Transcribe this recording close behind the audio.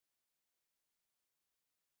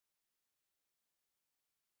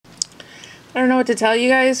I don't know what to tell you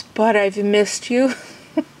guys, but I've missed you.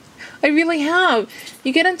 I really have.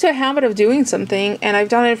 You get into a habit of doing something, and I've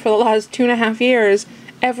done it for the last 2.5 years.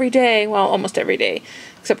 Every day, well, almost every day,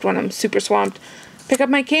 except when I'm super swamped. Pick up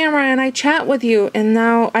my camera and I chat with you, and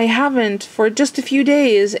now I haven't for just a few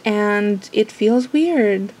days, and it feels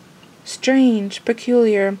weird. Strange,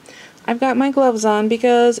 peculiar. I've got my gloves on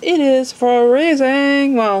because it is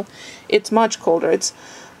freezing. Well, it's much colder. It's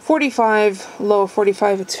 45, low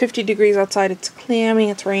 45. It's 50 degrees outside. It's clammy.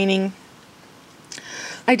 It's raining.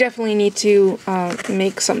 I definitely need to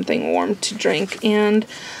make something warm to drink. And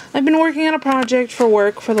I've been working on a project for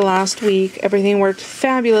work for the last week. Everything worked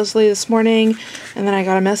fabulously this morning. And then I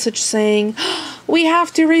got a message saying, we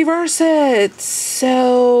have to reverse it.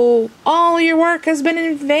 So all your work has been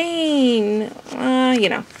in vain. You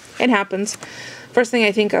know, it happens. First thing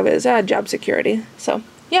I think of is job security. So,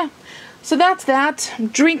 yeah. So that's that. I'm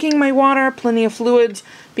drinking my water, plenty of fluids.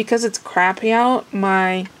 Because it's crappy out,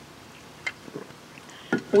 my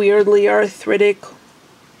weirdly arthritic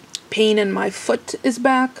pain in my foot is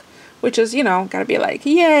back. Which is, you know, gotta be like,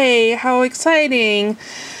 yay, how exciting.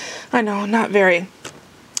 I know, not very.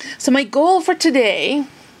 So my goal for today,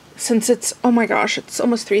 since it's, oh my gosh, it's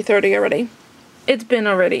almost 3:30 already. It's been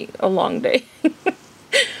already a long day.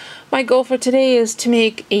 My goal for today is to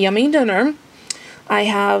make a yummy dinner. I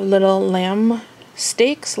have little lamb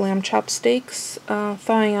chop steaks,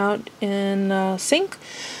 thawing out in a sink.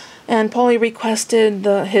 And Paulie requested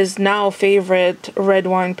his now favorite red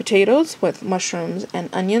wine potatoes with mushrooms and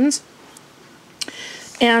onions.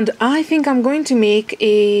 And I think I'm going to make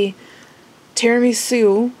a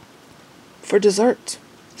tiramisu for dessert.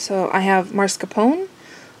 So I have mascarpone,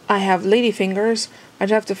 I have ladyfingers. I'd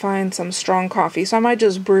have to find some strong coffee. So I might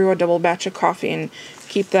just brew a double batch of coffee and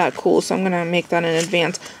keep that cool. So I'm going to make that in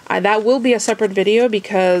advance. That will be a separate video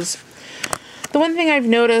because the one thing I've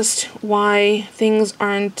noticed why things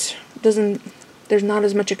there's not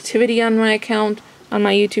as much activity on my account, on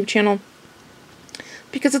my YouTube channel,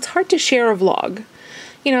 because it's hard to share a vlog.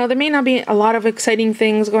 You know, there may not be a lot of exciting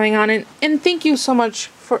things going on, and thank you so much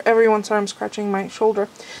for everyone. Sorry, I'm scratching my shoulder.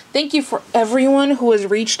 Thank you for everyone who has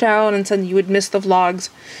reached out and said you would miss the vlogs.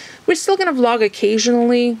 We're still gonna vlog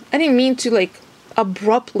occasionally. I didn't mean to, like,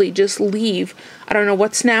 abruptly just leave. I don't know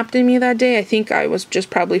what snapped in me that day. I think I was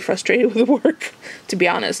just probably frustrated with work, to be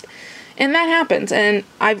honest. And that happens, and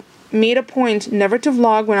I've made a point never to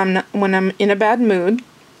vlog when I'm in a bad mood.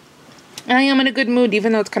 And I am in a good mood,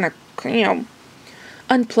 even though it's kind of, you know,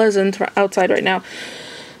 unpleasant outside right now.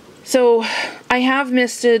 So I have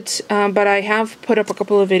missed it, but I have put up a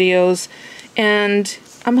couple of videos, and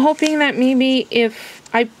I'm hoping that maybe if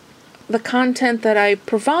the content that I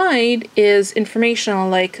provide is informational,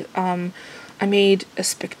 like I made a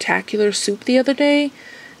spectacular soup the other day,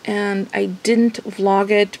 and I didn't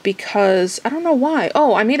vlog it because I don't know why.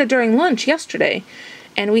 Oh, I made it during lunch yesterday,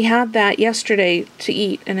 and we had that yesterday to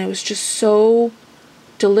eat, and it was just so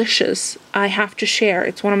delicious. I have to share.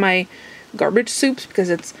 It's one of my garbage soups because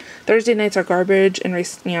it's Thursday nights are garbage and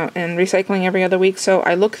and recycling every other week. So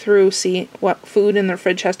I look through, see what food in the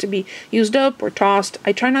fridge has to be used up or tossed.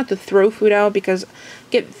 I try not to throw food out because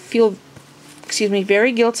I feel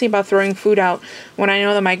very guilty about throwing food out when I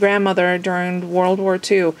know that my grandmother during World War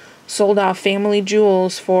II sold off family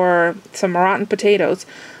jewels for some rotten potatoes.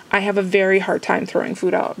 I have a very hard time throwing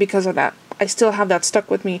food out because of that. I still have that stuck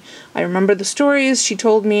with me. I remember the stories she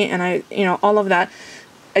told me, and all of that.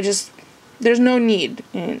 There's no need.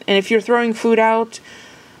 And if you're throwing food out,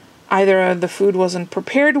 either the food wasn't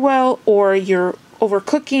prepared well, or you're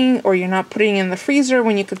overcooking, or you're not putting it in the freezer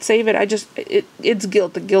when you could save it. It's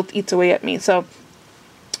guilt. The guilt eats away at me. So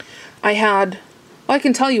I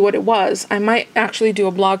can tell you what it was. I might actually do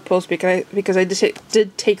a blog post because I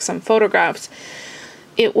did take some photographs.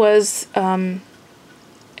 It was, it's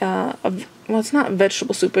not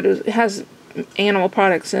vegetable soup, but it has animal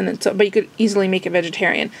products in it, but you could easily make it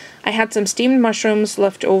vegetarian. I had some steamed mushrooms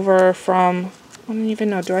left over from, I don't even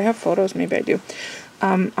know, do I have photos? Maybe I do,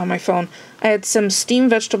 on my phone. I had some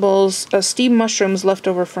steamed mushrooms left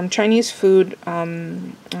over from Chinese food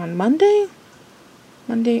on Monday?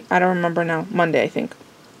 I don't remember now. Monday, I think.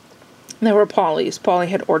 They were Paulie's. Paulie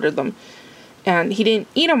had ordered them, and he didn't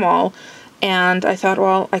eat them all. And I thought,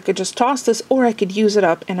 well, I could just toss this, or I could use it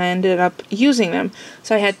up, and I ended up using them.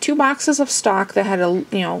 So I had 2 boxes of stock that had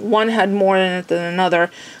one had more in it than another.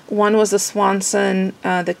 One was the Swanson,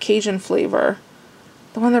 the Cajun flavor.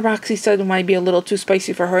 The one that Roxy said might be a little too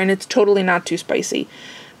spicy for her, and it's totally not too spicy.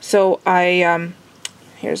 So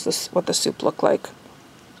here's what the soup looked like.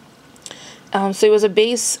 So it was a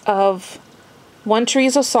base of 1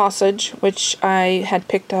 chorizo sausage, which I had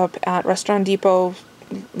picked up at Restaurant Depot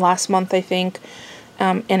last month, I think.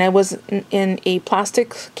 And it was in a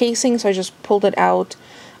plastic casing, so I just pulled it out.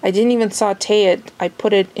 I didn't even saute it. I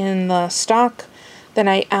put it in the stock. Then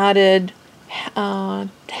I added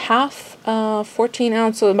half 14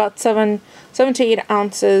 ounce, so about 7 to 8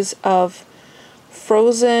 ounces of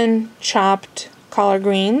frozen chopped collard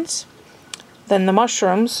greens. Then the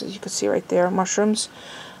mushrooms, as you can see right there, mushrooms.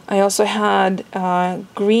 I also had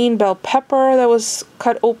green bell pepper that was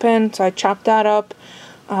cut open, so I chopped that up.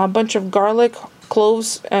 A bunch of garlic,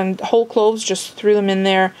 cloves, and whole cloves, just threw them in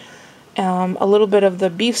there. A little bit of the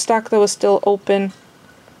beef stock that was still open.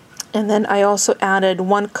 And then I also added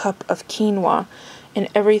 1 cup of quinoa, and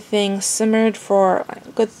everything simmered for a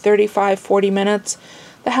good 35-40 minutes.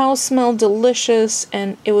 The house smelled delicious,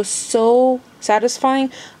 and it was so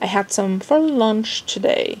satisfying. I had some for lunch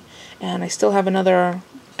today, and I still have another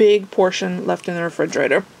big portion left in the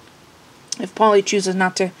refrigerator. If Polly chooses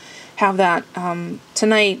not to have that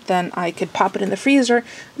tonight, then I could pop it in the freezer,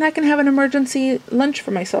 and I can have an emergency lunch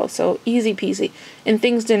for myself. So easy peasy. And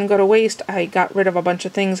things didn't go to waste. I got rid of a bunch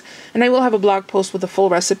of things, and I will have a blog post with a full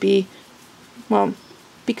recipe. Well,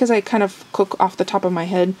 because I kind of cook off the top of my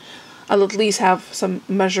head, I'll at least have some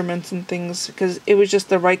measurements and things, because it was just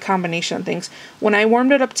the right combination of things. When I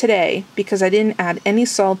warmed it up today, because I didn't add any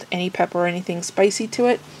salt, any pepper, or anything spicy to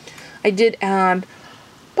it, I did add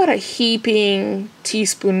about a heaping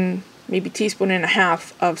teaspoon, maybe teaspoon and a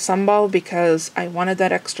half of sambal, because I wanted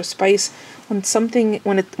that extra spice. When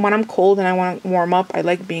I'm cold and I want to warm up, I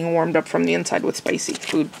like being warmed up from the inside with spicy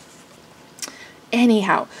food.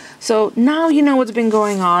 Anyhow, so now you know what's been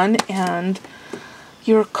going on, and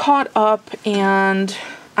you're caught up, and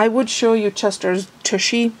I would show you Chester's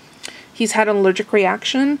tushy. He's had an allergic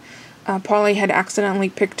reaction. Polly had accidentally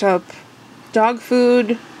picked up dog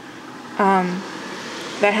food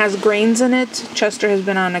that has grains in it. Chester has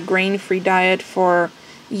been on a grain-free diet for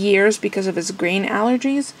years because of his grain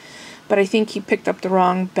allergies, but I think he picked up the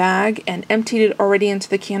wrong bag and emptied it already into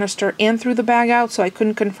the canister and threw the bag out, so I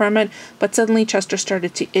couldn't confirm it, but suddenly Chester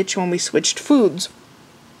started to itch when we switched foods.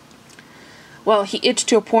 Well, he itched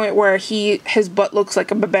to a point where his butt looks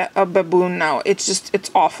like a baboon now.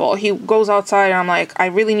 It's awful. He goes outside, and I'm like, I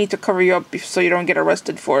really need to cover you up so you don't get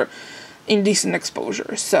arrested for indecent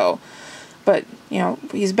exposure. So, but,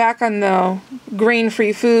 he's back on the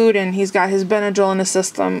grain-free food, and he's got his Benadryl in his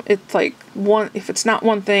system. It's like, if it's not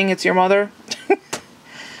one thing, it's your mother.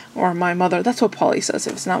 Or my mother. That's what Polly says.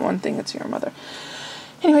 If it's not one thing, it's your mother.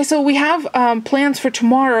 Anyway, so we have plans for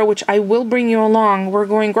tomorrow, which I will bring you along. We're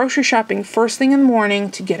going grocery shopping first thing in the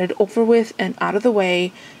morning to get it over with and out of the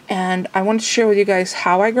way. And I want to share with you guys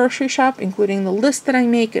how I grocery shop, including the list that I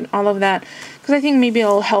make and all of that, because I think maybe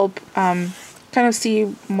it'll help kind of see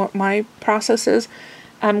what my process is.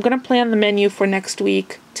 I'm going to plan the menu for next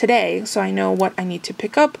week today, so I know what I need to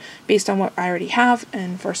pick up based on what I already have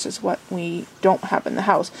and versus what we don't have in the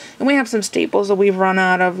house. And we have some staples that we've run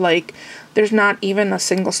out of, like there's not even a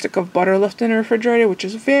single stick of butter left in the refrigerator, which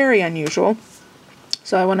is very unusual.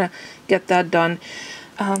 So I want to get that done.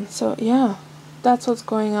 So yeah, that's what's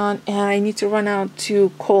going on. And I need to run out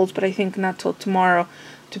to Kohl's, but I think not till tomorrow,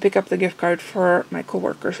 to pick up the gift card for my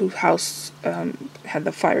coworker whose house had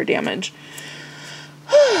the fire damage.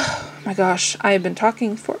 My gosh, I have been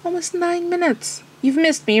talking for almost 9 minutes. You've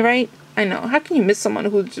missed me, right? I know. How can you miss someone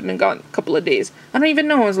who's been gone a couple of days? I don't even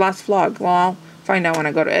know his last vlog. Well, I'll find out when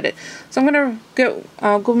I go to edit. So I'm gonna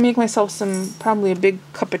go make myself probably a big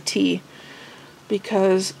cup of tea,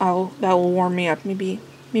 because that will warm me up. Maybe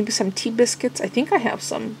some tea biscuits. I think I have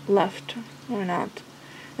some left, or not.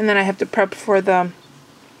 And then I have to prep for the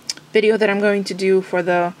video that I'm going to do for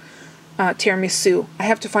the tiramisu. I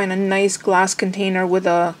have to find a nice glass container with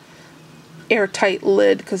a airtight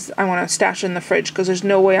lid, because I want to stash it in the fridge, because there's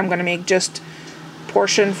no way I'm going to make just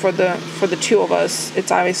portion for the two of us.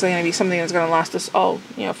 It's obviously going to be something that's going to last us all,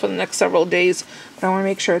 for the next several days, but I want to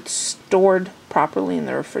make sure it's stored properly in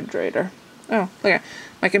the refrigerator. Oh, look at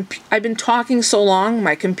I've been talking so long,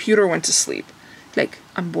 my computer went to sleep. Like,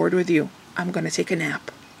 I'm bored with you. I'm going to take a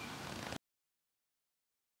nap.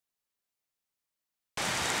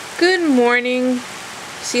 Good morning.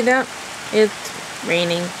 See that? It's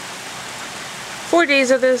raining. 4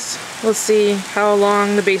 days of this. Let's see how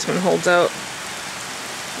long the basement holds out.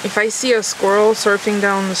 If I see a squirrel surfing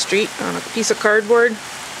down the street on a piece of cardboard,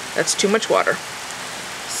 that's too much water.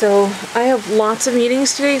 So I have lots of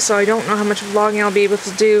meetings today, so I don't know how much vlogging I'll be able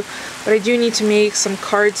to do, but I do need to make some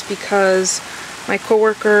cards, because my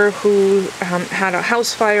coworker who had a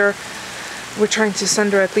house fire, we're trying to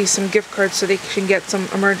send her at least some gift cards so they can get some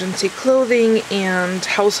emergency clothing and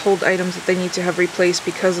household items that they need to have replaced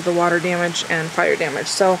because of the water damage and fire damage.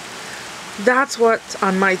 So that's what's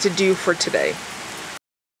on my to-do for today.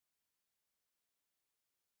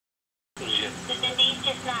 Did these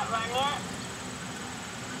just not run yet?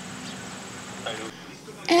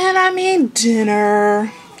 And I made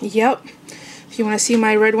dinner. Yep. If you want to see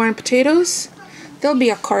my red wine potatoes, there'll be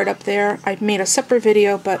a card up there. I made a separate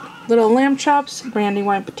video, but little lamb chops, brandy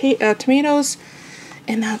wine tomatoes,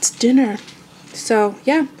 and that's dinner. So,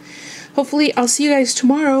 yeah. Hopefully, I'll see you guys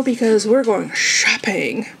tomorrow because we're going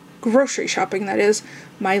shopping. Grocery shopping, that is.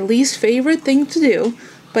 My least favorite thing to do,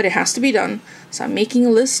 but it has to be done. So I'm making a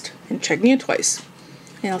list and checking it twice.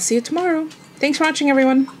 And I'll see you tomorrow. Thanks for watching,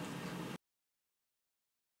 everyone.